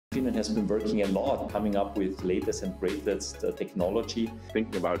Infineon has been working a lot, coming up with latest and greatest technology.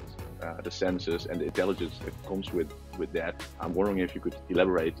 Thinking about the senses and the intelligence that comes with that, I'm wondering if you could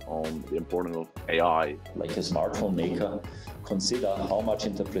elaborate on the importance of AI. Like a smartphone maker, consider how much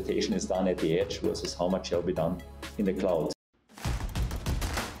interpretation is done at the edge versus how much shall be done in the cloud.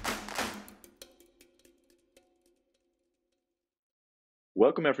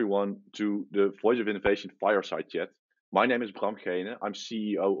 Welcome everyone to the Voice of Innovation Fireside Chat. My name is Bram Gene, I'm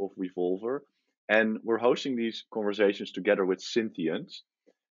CEO of Wevolver, and we're hosting these conversations together with Syntiant,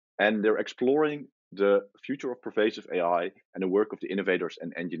 and they're exploring the future of pervasive AI and the work of the innovators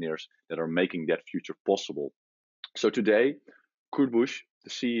and engineers that are making that future possible. So today, Busch, the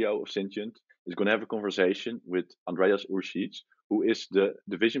CEO of Syntiant, is going to have a conversation with Andreas Urschitz, who is the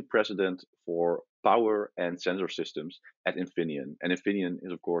division president for power and sensor systems at Infineon. And Infineon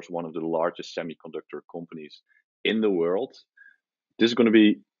is, of course, one of the largest semiconductor companies in the world. This is going to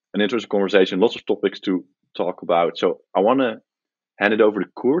be an interesting conversation, lots of topics to talk about. So I want to hand it over to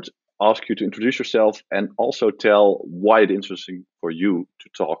Kurt, ask you to introduce yourself and also tell why it's interesting for you to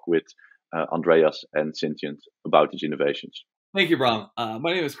talk with Andreas and Syntiant about these innovations. Thank you, Bram.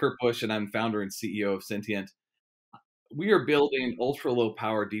 My name is Kurt Busch, and I'm founder and CEO of Syntiant. We are building ultra-low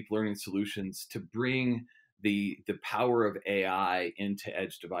power deep learning solutions to bring the power of AI into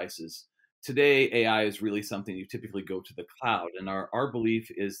edge devices. Today, AI is really something you typically go to the cloud, and our belief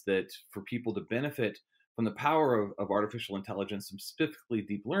is that for people to benefit from the power of artificial intelligence, and specifically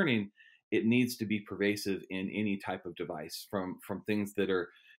deep learning, it needs to be pervasive in any type of device, from things that are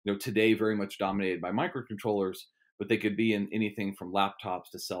today very much dominated by microcontrollers, but they could be in anything from laptops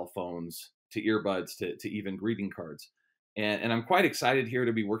to cell phones to earbuds to even greeting cards. And I'm quite excited here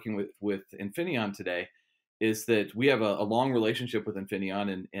to be working with Infineon today, is that we have a long relationship with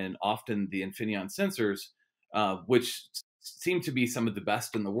Infineon, and often the Infineon sensors, which seem to be some of the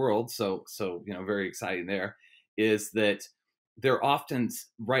best in the world, so very exciting there, is that they're often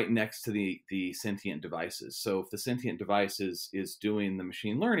right next to the Syntiant devices. So if the Syntiant device is doing the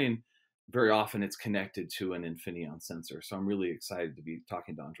machine learning, very often it's connected to an Infineon sensor. So I'm really excited to be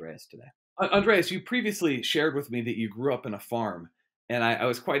talking to Andreas today. Andreas, you previously shared with me that you grew up in a farm, and I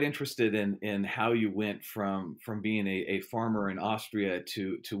was quite interested in how you went from being a farmer in Austria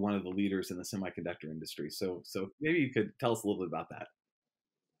to one of the leaders in the semiconductor industry. So maybe you could tell us a little bit about that.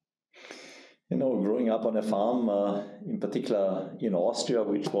 Growing up on a farm, in particular in Austria,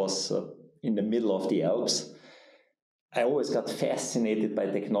 which was in the middle of the Alps, I always got fascinated by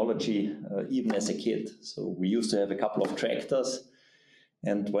technology, even as a kid. So we used to have a couple of tractors.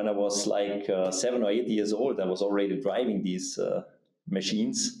 And when I was like 7 or 8 years old, I was already driving these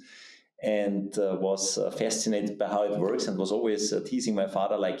machines and was fascinated by how it works, and was always teasing my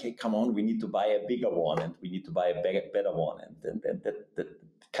father like, hey, come on, we need to buy a bigger one and we need to buy a better one. And that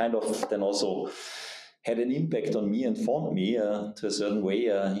kind of then also had an impact on me and formed me to a certain way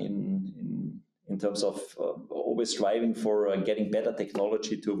in terms of always striving for getting better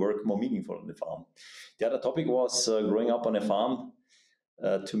technology to work more meaningful on the farm. The other topic was growing up on a farm.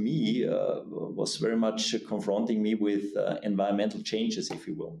 To me, was very much confronting me with environmental changes, if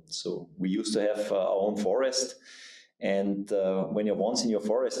you will. So we used to have our own forest, and when you're once in your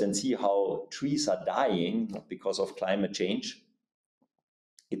forest and see how trees are dying because of climate change,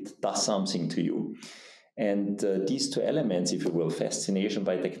 it does something to you. And these two elements, if you will, fascination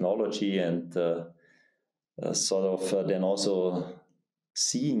by technology and sort of then also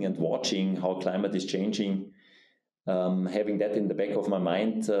seeing and watching how climate is changing, having that in the back of my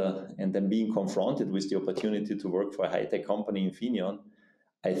mind, and then being confronted with the opportunity to work for a high-tech company, Infineon,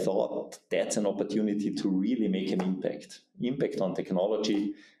 I thought that's an opportunity to really make an impact on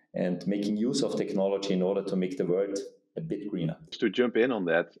technology and making use of technology in order to make the world a bit greener. To jump in on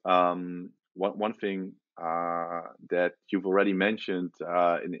that, one thing that you've already mentioned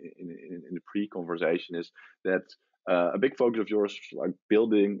in the pre-conversation is that a big focus of yours is like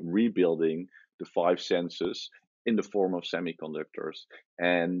rebuilding the 5 senses in the form of semiconductors,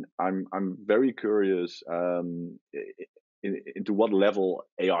 and I'm very curious into what level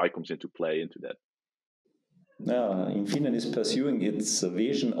AI comes into play into that. Infineon is pursuing its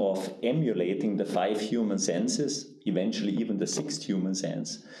vision of emulating the 5 human senses, eventually even the 6th human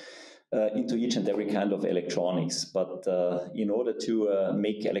sense, into each and every kind of electronics. But in order to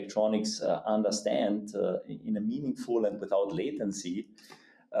make electronics understand in a meaningful and without latency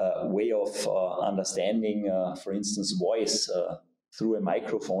way of understanding, for instance, voice through a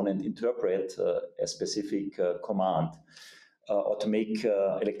microphone and interpret a specific command, or to make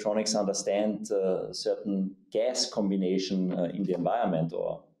electronics understand certain gas combination in the environment,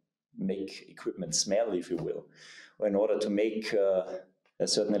 or make equipment smell, if you will, or in order to make a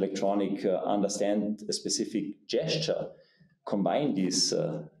certain electronic understand a specific gesture, combine these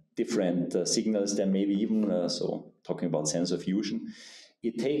different signals, then maybe even, so talking about sensor fusion,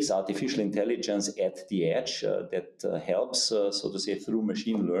 it takes artificial intelligence at the edge that helps, so to say, through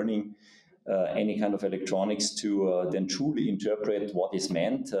machine learning, any kind of electronics to then truly interpret what is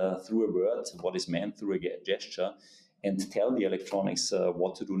meant through a word, what is meant through a gesture, and tell the electronics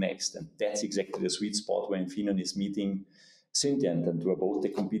what to do next. And that's exactly the sweet spot where Infineon is meeting Syntiant, and where both the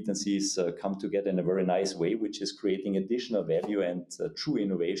competencies come together in a very nice way, which is creating additional value and true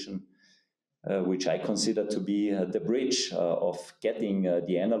innovation, which I consider to be the bridge of getting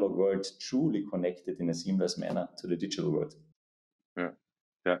the analog world truly connected in a seamless manner to the digital world.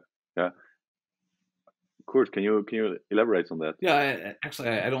 Yeah. Kurt, can you elaborate on that? Yeah,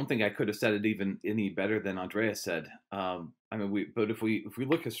 I don't think I could have said it even any better than Andreas said. But if we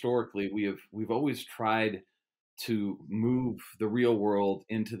look historically, we've always tried to move the real world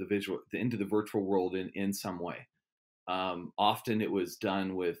into the virtual world in some way. Often it was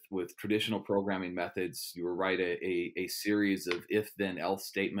done with traditional programming methods. You would write a series of if then else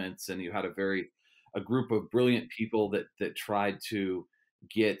statements, and you had a group of brilliant people that tried to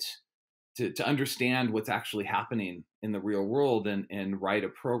get to understand what's actually happening in the real world and write a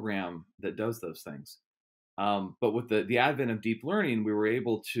program that does those things. But with the advent of deep learning, we were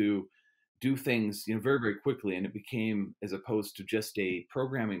able to do things very, very quickly, and it became, as opposed to just a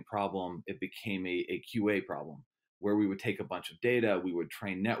programming problem, it became a QA problem, where we would take a bunch of data, we would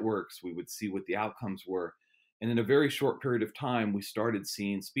train networks, we would see what the outcomes were, and in a very short period of time, we started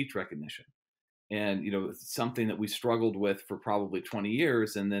seeing speech recognition. And something that we struggled with for probably 20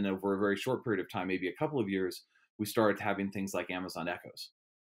 years, and then over a very short period of time, maybe a couple of years, we started having things like Amazon Echoes.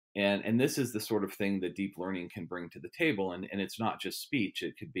 And this is the sort of thing that deep learning can bring to the table. And it's not just speech;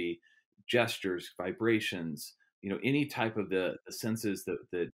 it could be gestures, vibrations, any type of the senses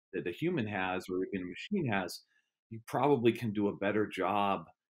that a human has or even a machine has. You probably can do a better job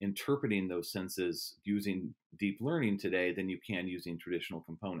interpreting those senses using deep learning today than you can using traditional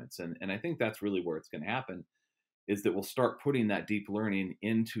components. And I think that's really where it's going to happen, is that we'll start putting that deep learning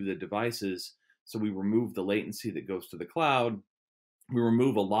into the devices. So we remove the latency that goes to the cloud. We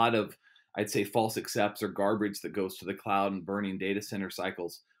remove a lot of, I'd say, false accepts or garbage that goes to the cloud and burning data center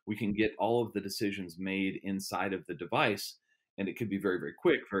cycles. We can get all of the decisions made inside of the device, and it could be very, very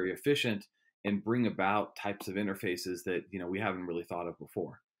quick, very efficient, and bring about types of interfaces that we haven't really thought of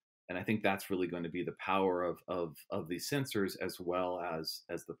before. And I think that's really going to be the power of these sensors, as well as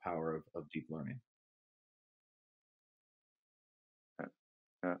the power of deep learning.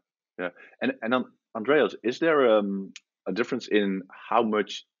 Yeah. And Andreas, is there a difference in how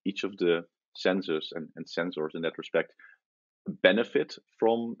much each of the sensors and sensors in that respect benefit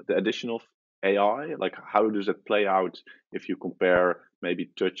from the addition of AI? Like, how does it play out if you compare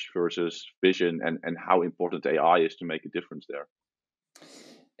maybe touch versus vision, and how important AI is to make a difference there?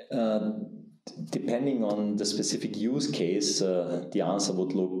 Depending on the specific use case, the answer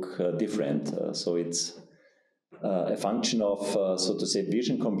would look different. So it's a function of, so to say,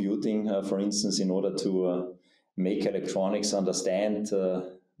 vision computing, for instance, in order to make electronics understand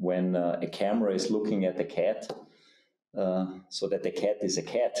when a camera is looking at a cat, so that the cat is a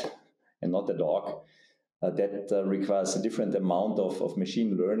cat and not a dog. That requires a different amount of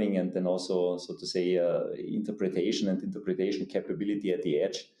machine learning, and then also, so to say, interpretation capability at the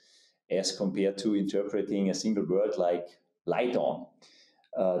edge, as compared to interpreting a single word like light on.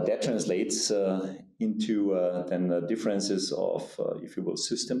 That translates into then differences of, if you will,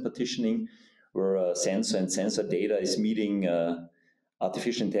 system partitioning, where sensor and sensor data is meeting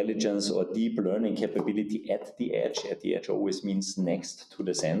artificial intelligence or deep learning capability at the edge. At the edge always means next to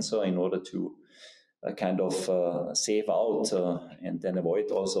the sensor, in order to kind of save out and then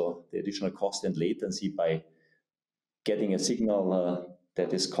avoid also the additional cost and latency by getting a signal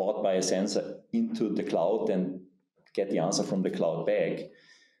that is caught by a sensor into the cloud and get the answer from the cloud back.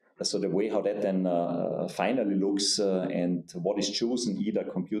 So the way how that then finally looks and what is chosen, either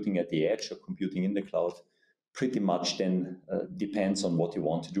computing at the edge or computing in the cloud, pretty much then depends on what you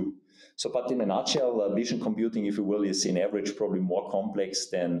want to do. So, but in a nutshell, vision computing, if you will, is in average probably more complex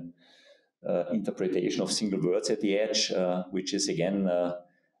than interpretation of single words at the edge, which is again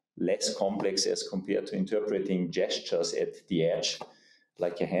less complex as compared to interpreting gestures at the edge,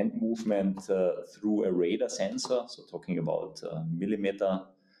 like a hand movement through a radar sensor, so talking about millimeter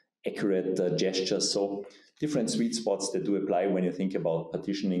accurate gestures. So different sweet spots that do apply when you think about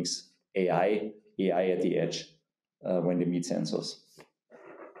partitionings, AI at the edge, when they meet sensors.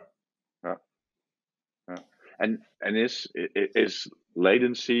 And is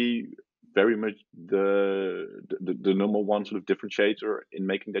latency very much the number one sort of differentiator in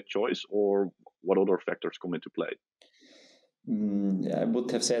making that choice, or what other factors come into play? I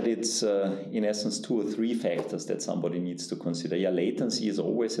would have said it's in essence 2 or 3 factors that somebody needs to consider. Yeah, latency is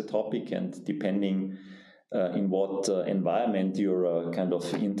always a topic, and depending in what environment you're kind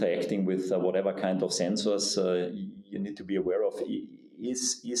of interacting with, whatever kind of sensors you need to be aware of.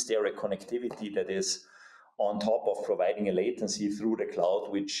 Is there a connectivity that is on top of providing a latency through the cloud,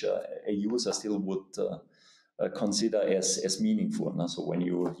 which a user still would consider as meaningful? So when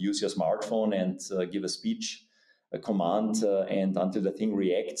you use your smartphone and give a speech, a command, and until the thing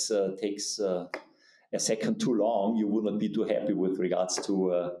reacts takes a second too long, you would not be too happy with regards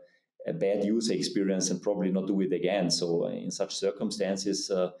to a bad user experience and probably not do it again. So in such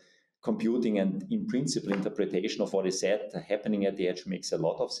circumstances, computing and in principle interpretation of what is said happening at the edge makes a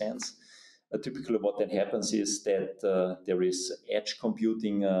lot of sense. Typically what then happens is that there is edge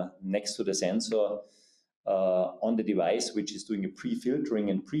computing next to the sensor on the device, which is doing a pre-filtering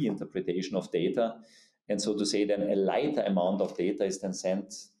and pre-interpretation of data. And so to say, then a lighter amount of data is then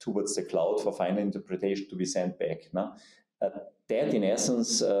sent towards the cloud for final interpretation to be sent back. That in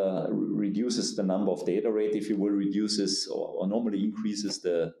essence reduces the number of data rate, if you will, reduces or normally increases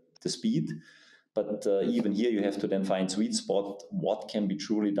the speed. But even here you have to then find sweet spot, what can be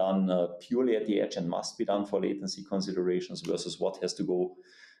truly done purely at the edge and must be done for latency considerations versus what has to go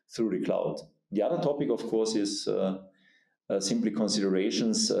through the cloud. The other topic, of course, is simply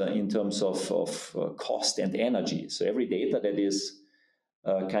considerations in terms of cost and energy. So every data that is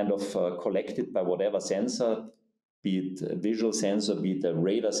kind of collected by whatever sensor, be it a visual sensor, be it a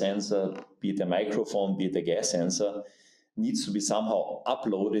radar sensor, be it a microphone, be it a gas sensor, needs to be somehow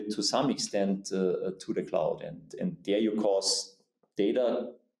uploaded to some extent to the cloud. And there you cause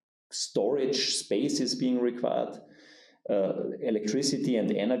data storage space is being required. Electricity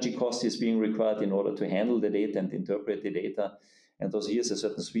and energy cost is being required in order to handle the data and interpret the data. And also here's a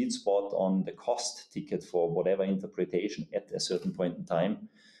certain sweet spot on the cost ticket for whatever interpretation at a certain point in time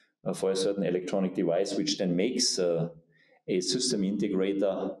for a certain electronic device, which then makes a system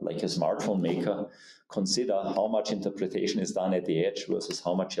integrator like a smartphone maker consider how much interpretation is done at the edge versus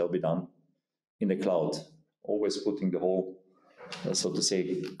how much shall be done in the cloud, always putting the whole so to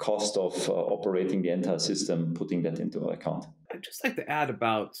say, cost of operating the entire system, putting that into account. I'd just like to add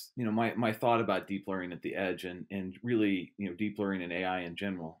about, my thought about deep learning at the edge and really, deep learning and AI in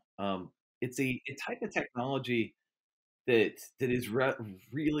general. It's a type of technology that is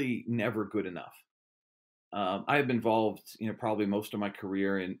really never good enough. I have been involved, probably most of my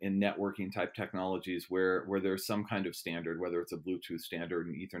career in networking type technologies where there's some kind of standard, whether it's a Bluetooth standard,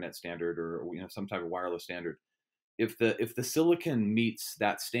 an Ethernet standard, or some type of wireless standard. If the silicon meets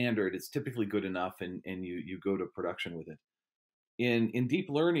that standard, it's typically good enough, and you go to production with it. In deep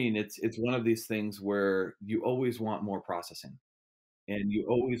learning, it's one of these things where you always want more processing, and you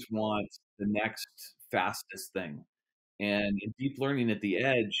always want the next fastest thing. And in deep learning at the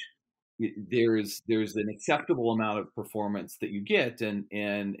edge, there's an acceptable amount of performance that you get, and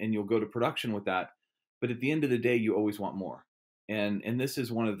you'll go to production with that. But at the end of the day, you always want more. And this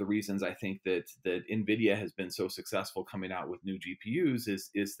is one of the reasons I think that NVIDIA has been so successful coming out with new GPUs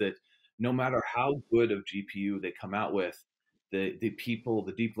is that no matter how good of GPU they come out with, the people,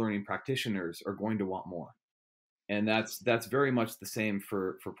 the deep learning practitioners are going to want more. And that's very much the same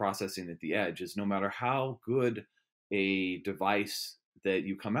for processing at the edge, is no matter how good a device that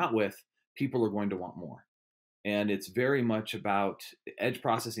you come out with, people are going to want more. And it's very much about, edge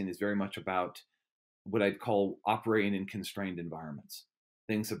processing is very much about what I'd call operating in constrained environments.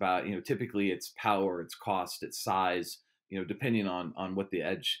 Things about, typically it's power, it's cost, it's size, depending on what the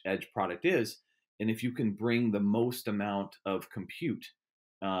edge product is. And if you can bring the most amount of compute,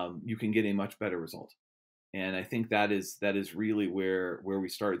 you can get a much better result. And I think that is really where we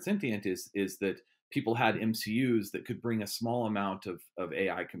started Syntiant, is that people had MCUs that could bring a small amount of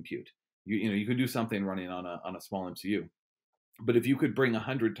AI compute. You could do something running on a small MCU, but if you could bring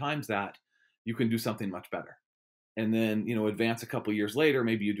 100 times that, you can do something much better. And then, advance a couple of years later,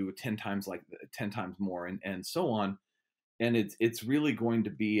 maybe you do it 10 times more, and so on. And it's really going to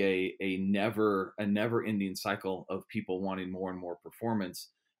be a never ending cycle of people wanting more and more performance,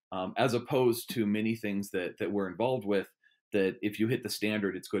 as opposed to many things that we're involved with, that if you hit the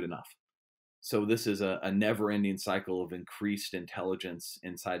standard, it's good enough. So this is a never ending cycle of increased intelligence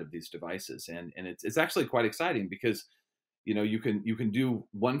inside of these devices. And it's actually quite exciting, because, you can do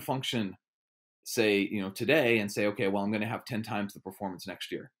one function, say, today, and say, okay, well, I'm going to have 10 times the performance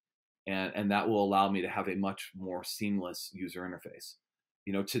next year. And that will allow me to have a much more seamless user interface.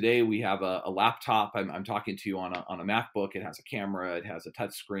 Today we have a laptop. I'm talking to you on a MacBook. It has a camera, it has a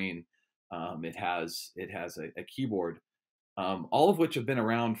touch screen. It has a keyboard, all of which have been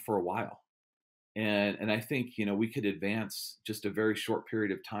around for a while. And I think, we could advance just a very short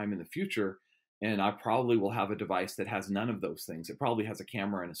period of time in the future, and I probably will have a device that has none of those things. It probably has a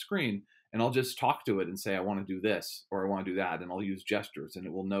camera and a screen, and I'll just talk to it and say, I want to do this, or I want to do that, and I'll use gestures, and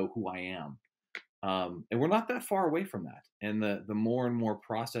it will know who I am. And we're not that far away from that. And the more and more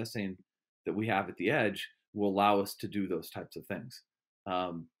processing that we have at the edge will allow us to do those types of things.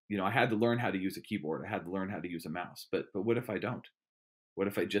 I had to learn how to use a keyboard. I had to learn how to use a mouse. But what if I don't? What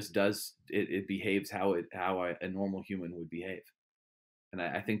if it just does? It behaves how a normal human would behave. And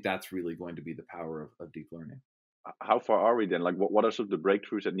I think that's really going to be the power of deep learning. How far are we then? Like, what are sort of the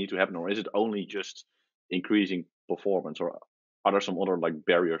breakthroughs that need to happen, or is it only just increasing performance, or are there some other like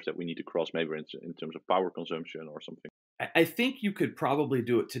barriers that we need to cross, maybe in terms of power consumption or something? I think you could probably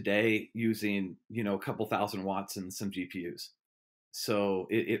do it today using a couple thousand watts and some GPUs. So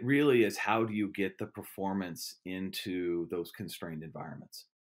it really is, how do you get the performance into those constrained environments?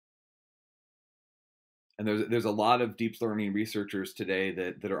 And there's a lot of deep learning researchers today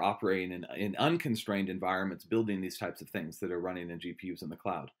that are operating in unconstrained environments, building these types of things that are running in GPUs in the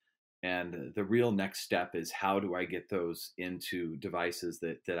cloud. And the real next step is, how do I get those into devices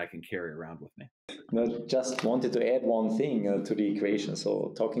that I can carry around with me? I just wanted to add one thing to the equation.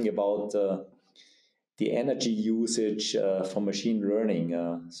 So talking about the energy usage for machine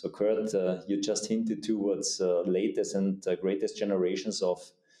learning. So Kurt, you just hinted towards latest and greatest generations of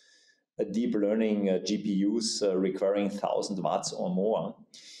deep learning GPUs requiring 1,000 watts or more.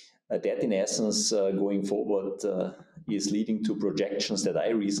 That in essence, going forward, is leading to projections that I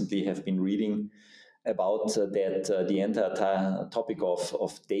recently have been reading about that the entire topic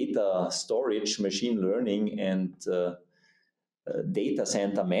of data storage, machine learning, and data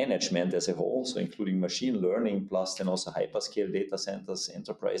center management as a whole, so including machine learning plus then also hyperscale data centers,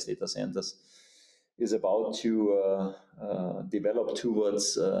 enterprise data centers, is about to develop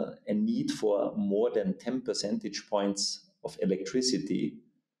towards a need for more than 10 percentage points of electricity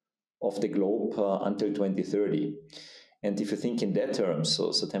of the globe until 2030. And if you think in that terms,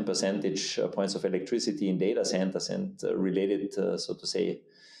 so 10 percentage points of electricity in data centers and related, so to say,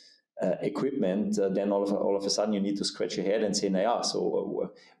 equipment, then all of a sudden you need to scratch your head and say,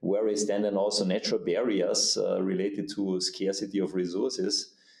 so where is then and also natural barriers related to scarcity of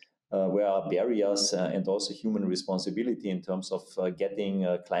resources? Where are barriers and also human responsibility in terms of getting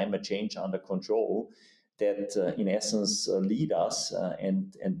climate change under control that in essence lead us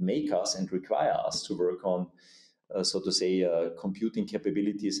and make us and require us to work on so to say, computing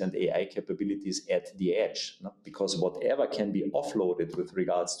capabilities and AI capabilities at the edge. Because whatever can be offloaded with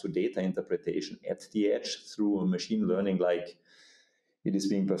regards to data interpretation at the edge through machine learning, like it is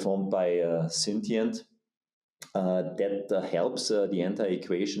being performed by Syntiant, that helps the entire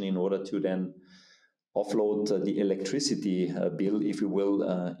equation in order to then offload the electricity bill, if you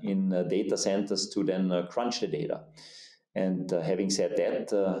will, in data centers to then crunch the data. And having said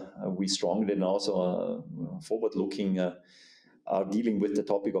that, we strongly and also forward-looking are dealing with the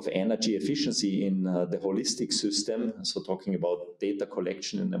topic of energy efficiency in the holistic system. So talking about data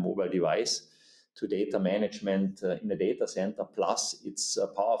collection in a mobile device to data management in a data center, plus its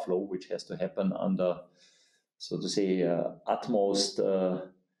power flow, which has to happen under, so to say, utmost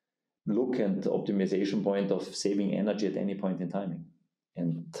look and optimization point of saving energy at any point in time.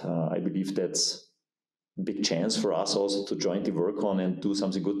 And I believe that's big chance for us also to jointly work on and do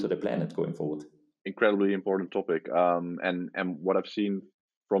something good to the planet going forward. Incredibly important topic. And what I've seen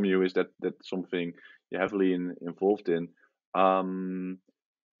from you is that's something you're heavily involved in. Can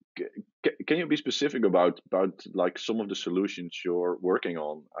you be specific about like some of the solutions you're working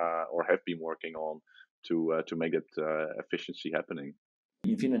on or have been working on to make that efficiency happening?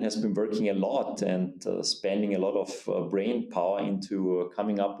 Infineon has been working a lot and spending a lot of brain power into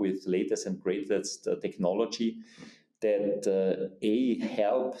coming up with latest and greatest technology that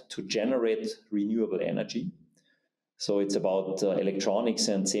help to generate renewable energy. So it's about electronics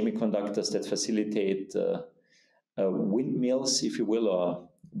and semiconductors that facilitate windmills, if you will, or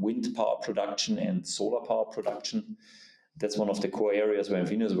wind power production and solar power production. That's one of the core areas where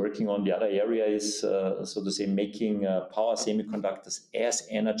Infineon is working on. The other area is, so to say, making power semiconductors as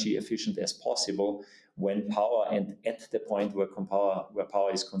energy efficient as possible when power and at the point where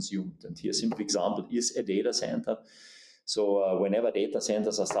power is consumed. And here a simple example is a data center. So whenever data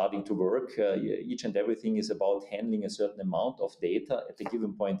centers are starting to work, each and everything is about handling a certain amount of data at a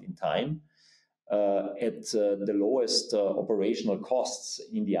given point in time at the lowest operational costs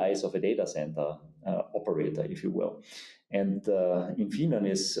in the eyes of a data center operator, if you will. And Infineon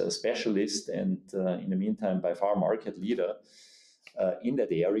is a specialist and in the meantime by far market leader in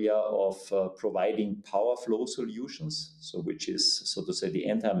that area of providing power flow solutions, so which is, so to say, the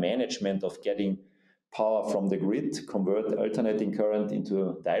entire management of getting power from the grid, convert alternating current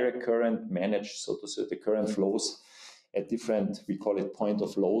into direct current, manage, so to say, the current flows at different, we call it point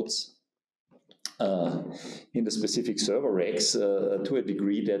of loads, in the specific server racks to a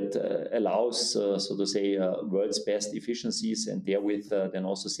degree that allows, so to say, world's best efficiencies and therewith then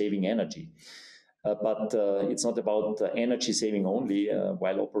also saving energy. But it's not about energy saving only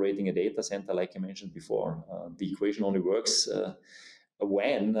while operating a data center, like I mentioned before. The equation only works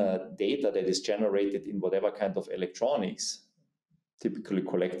when data that is generated in whatever kind of electronics, typically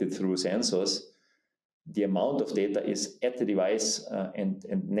collected through sensors, the amount of data is at the device and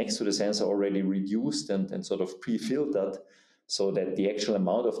next to the sensor already reduced and sort of pre-filtered, so that the actual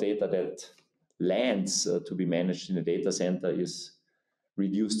amount of data that lands to be managed in a data center is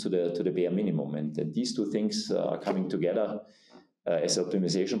reduced to the bare minimum. And these two things are coming together as an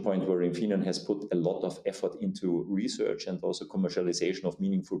optimization point where Infineon has put a lot of effort into research and also commercialization of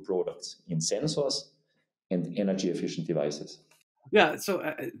meaningful products in sensors and energy efficient devices. Yeah,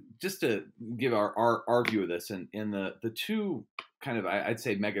 so just to give our view of this, and the two kind of, I'd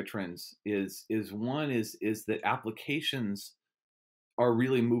say, mega trends is one is that applications are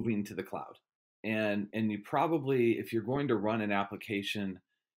really moving to the cloud, and you probably, if you're going to run an application,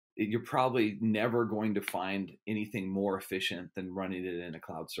 you're probably never going to find anything more efficient than running it in a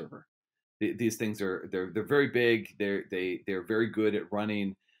cloud server. These things they're very big. They're very good at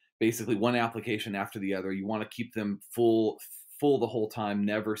running basically one application after the other. You want to keep them full the whole time,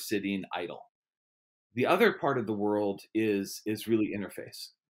 never sitting idle. The other part of the world is really interface,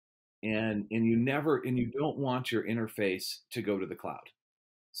 and you don't want your interface to go to the cloud.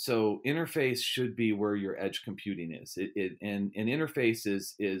 So interface should be where your edge computing is. And interface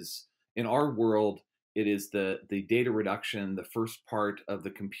is in our world, it is the data reduction, the first part of the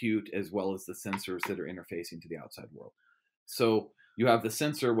compute, as well as the sensors that are interfacing to the outside world. So you have the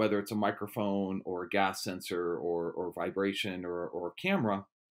sensor, whether it's a microphone or a gas sensor or vibration or camera,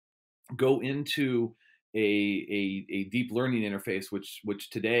 go into a deep learning interface, which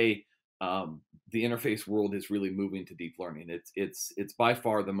today the interface world is really moving to deep learning. It's by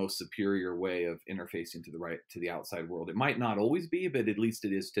far the most superior way of interfacing to the outside world. It might not always be, but at least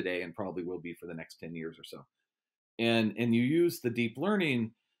it is today and probably will be for the next 10 years or so. And you use the deep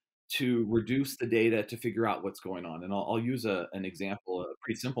learning to reduce the data to figure out what's going on. And I'll use an example, a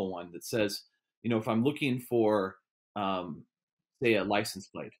pretty simple one that says, if I'm looking for, say, a license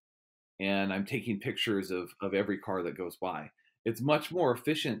plate, and I'm taking pictures of every car that goes by, it's much more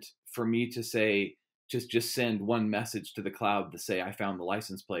efficient for me to say, just send one message to the cloud to say I found the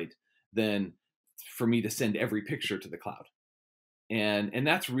license plate, than for me to send every picture to the cloud. And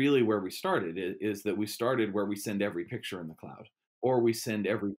that's really where we started, is that we started where we send every picture in the cloud, or we send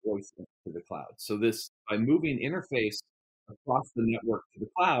every voice to the cloud. So this, by moving interface across the network to the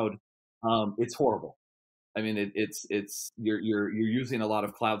cloud, it's horrible. I mean, you're using a lot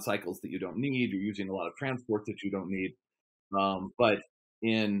of cloud cycles that you don't need. You're using a lot of transport that you don't need. But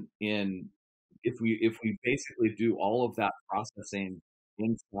if we basically do all of that processing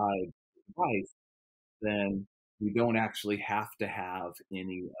inside the device, then we don't actually have to have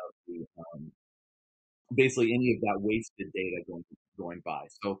any of the basically any of that wasted data going by.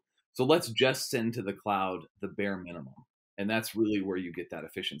 So let's just send to the cloud the bare minimum, and that's really where you get that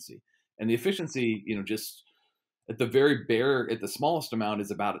efficiency. And the efficiency, just at the smallest amount,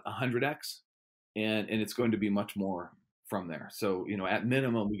 is about 100x, and it's going to be much more from there. So at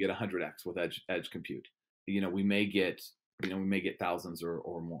minimum we get 100x with edge compute. We may get thousands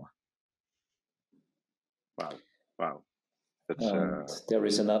or more. Wow. There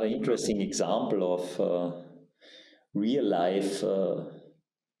is another interesting example of real life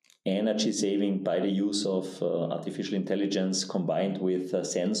energy saving by the use of artificial intelligence combined with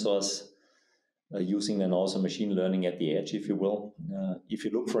sensors, using then also machine learning at the edge, if you will. If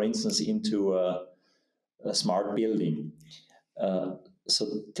you look, for instance, into a smart building, so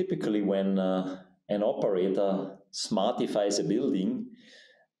typically when an operator smartifies a building,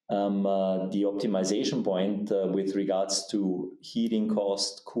 the optimization point with regards to heating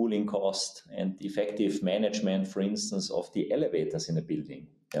cost, cooling cost, and effective management, for instance, of the elevators in a building.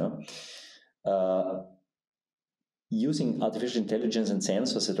 Using artificial intelligence and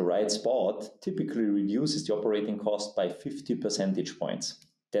sensors at the right spot typically reduces the operating cost by 50 percentage points.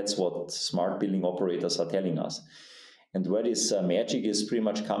 That's what smart building operators are telling us. And where this magic is pretty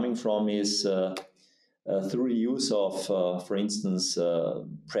much coming from is through the use of, for instance,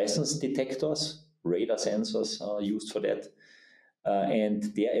 presence detectors. Radar sensors are used for that. and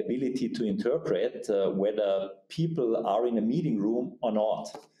their ability to interpret whether people are in a meeting room or not.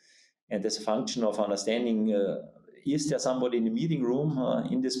 And as a function of understanding, is there somebody in the meeting room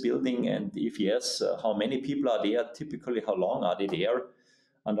in this building? And if yes, how many people are there? Typically, how long are they there?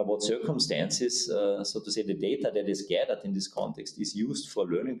 Under what circumstances? So to say, the data that is gathered in this context is used for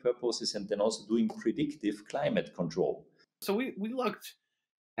learning purposes and then also doing predictive climate control. So we looked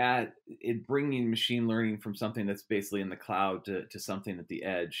at it bringing machine learning from something that's basically in the cloud to something at the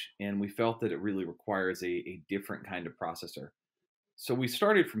edge. And we felt that it really requires a different kind of processor. So we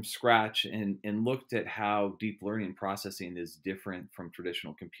started from scratch and looked at how deep learning processing is different from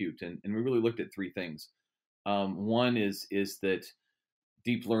traditional compute. And we really looked at three things. One is that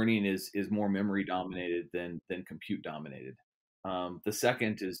deep learning is more memory dominated than compute dominated. The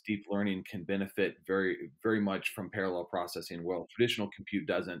second is deep learning can benefit very much from parallel processing. Well, traditional compute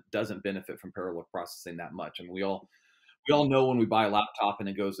doesn't benefit from parallel processing that much. And we all know when we buy a laptop and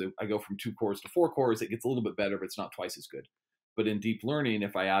I go from 2 cores to 4 cores, it gets a little bit better, but it's not twice as good. But in deep learning,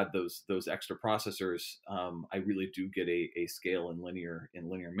 if I add those extra processors, I really do get a scale in linear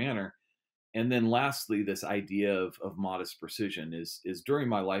manner. And then lastly, this idea of modest precision is during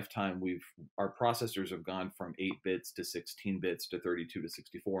my lifetime, our processors have gone from 8 bits to 16 bits to 32 to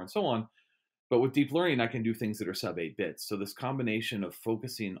 64 and so on. But with deep learning, I can do things that are sub 8 bits. So this combination of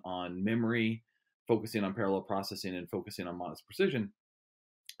focusing on memory, focusing on parallel processing, and focusing on modest precision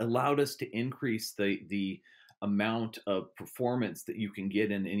allowed us to increase the amount of performance that you can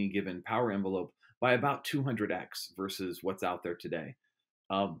get in any given power envelope by about 200x versus what's out there today.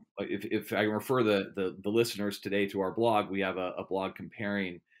 If I refer the listeners today to our blog, we have a blog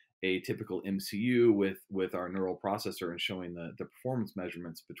comparing a typical MCU with our neural processor and showing the performance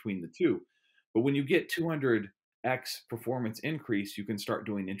measurements between the two. But when you get 200x performance increase, you can start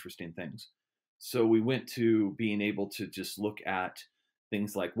doing interesting things. So we went to being able to just look at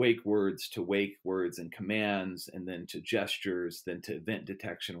things like wake words and commands, and then to gestures, then to event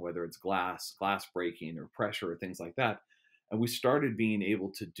detection, whether it's glass breaking or pressure or things like that. And we started being able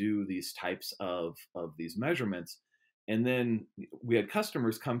to do these types of these measurements. And then we had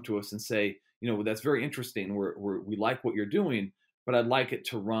customers come to us and say, that's very interesting. We like what you're doing, but I'd like it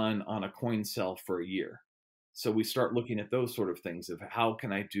to run on a coin cell for a year. So we start looking at those sort of things of how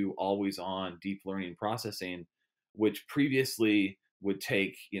can I do always on deep learning processing, which previously would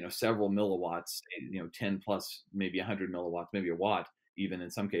take, several milliwatts, 10 plus, maybe 100 milliwatts, maybe a watt, even in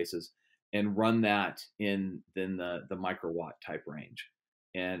some cases, and run that in the microwatt type range.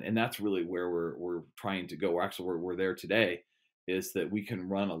 And that's really where we're trying to go. Actually, we're there today, is that we can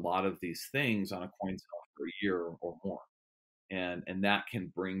run a lot of these things on a coin cell for a year or more. And that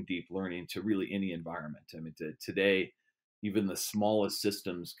can bring deep learning to really any environment. I mean, today, even the smallest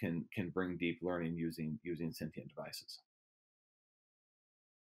systems can bring deep learning using Syntiant devices.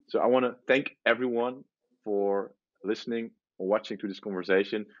 So I want to thank everyone for listening or watching to this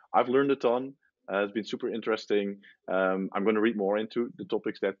conversation. I've learned a ton. It's been super interesting. I'm going to read more into the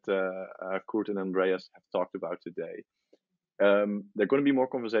topics that Kurt and Andreas have talked about today. There are going to be more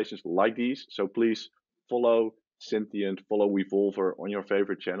conversations like these, so please follow Syntiant, follow Wevolver on your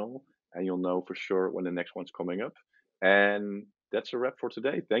favorite channel, and you'll know for sure when the next one's coming up. And that's a wrap for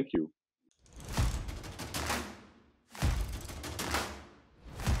today. Thank you.